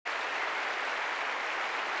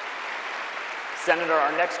Senator,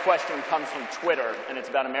 our next question comes from Twitter, and it's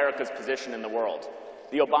about America's position in the world.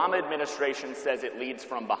 The Obama administration says it leads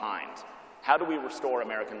from behind. How do we restore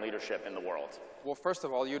American leadership in the world? Well, first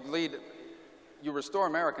of all, you restore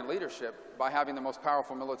American leadership by having the most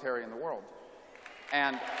powerful military in the world.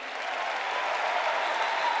 And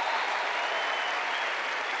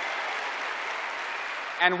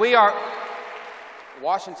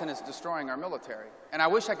Washington is destroying our military. And I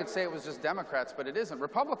wish I could say it was just Democrats, but it isn't.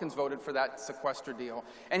 Republicans voted for that sequester deal.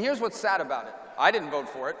 And here's what's sad about it. I didn't vote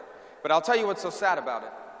for it, but I'll tell you what's so sad about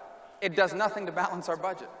it. It does nothing to balance our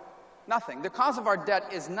budget. Nothing. The cause of our debt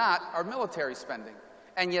is not our military spending.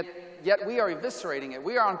 And yet we are eviscerating it.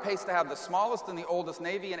 We are on pace to have the smallest and the oldest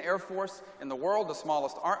Navy and Air Force in the world, the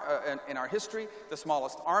smallest in our history, the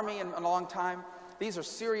smallest Army in a long time. These are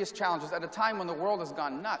serious challenges at a time when the world has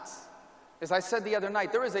gone nuts. As I said the other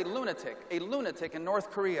night, there is a lunatic in North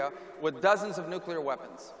Korea with dozens of nuclear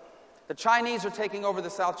weapons. The Chinese are taking over the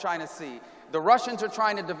South China Sea. The Russians are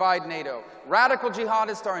trying to divide NATO. Radical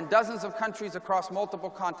jihadists are in dozens of countries across multiple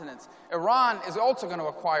continents. Iran is also going to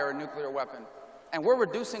acquire a nuclear weapon. And we're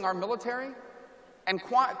reducing our military? And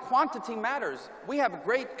quantity matters. We have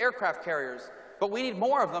great aircraft carriers, but we need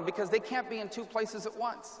more of them because they can't be in two places at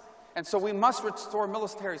once. And so we must restore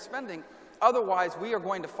military spending. Otherwise, we are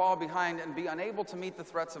going to fall behind and be unable to meet the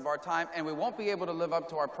threats of our time, and we won't be able to live up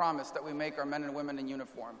to our promise that we make our men and women in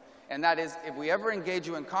uniform. And that is, if we ever engage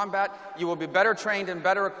you in combat, you will be better trained and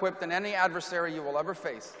better equipped than any adversary you will ever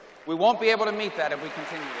face. We won't be able to meet that if we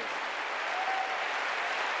continue this.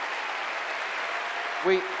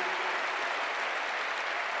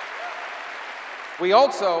 We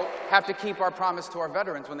also have to keep our promise to our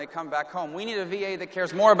veterans when they come back home. We need a VA that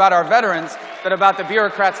cares more about our veterans than about the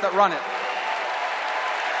bureaucrats that run it.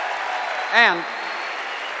 And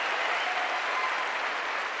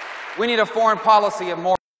we need a foreign policy of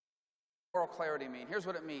moral clarity. Here's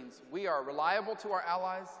what it means. We are reliable to our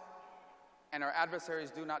allies, and our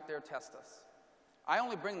adversaries do not dare test us. I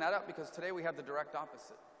only bring that up because today we have the direct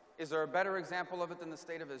opposite. Is there a better example of it than the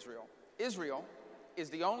state of Israel? Israel is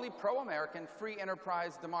the only pro-American, free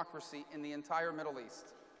enterprise democracy in the entire Middle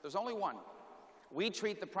East. There's only one. We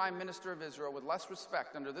treat the Prime Minister of Israel with less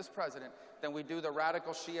respect under this president than we do the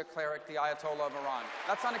radical Shia cleric, the Ayatollah of Iran.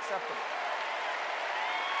 That's unacceptable.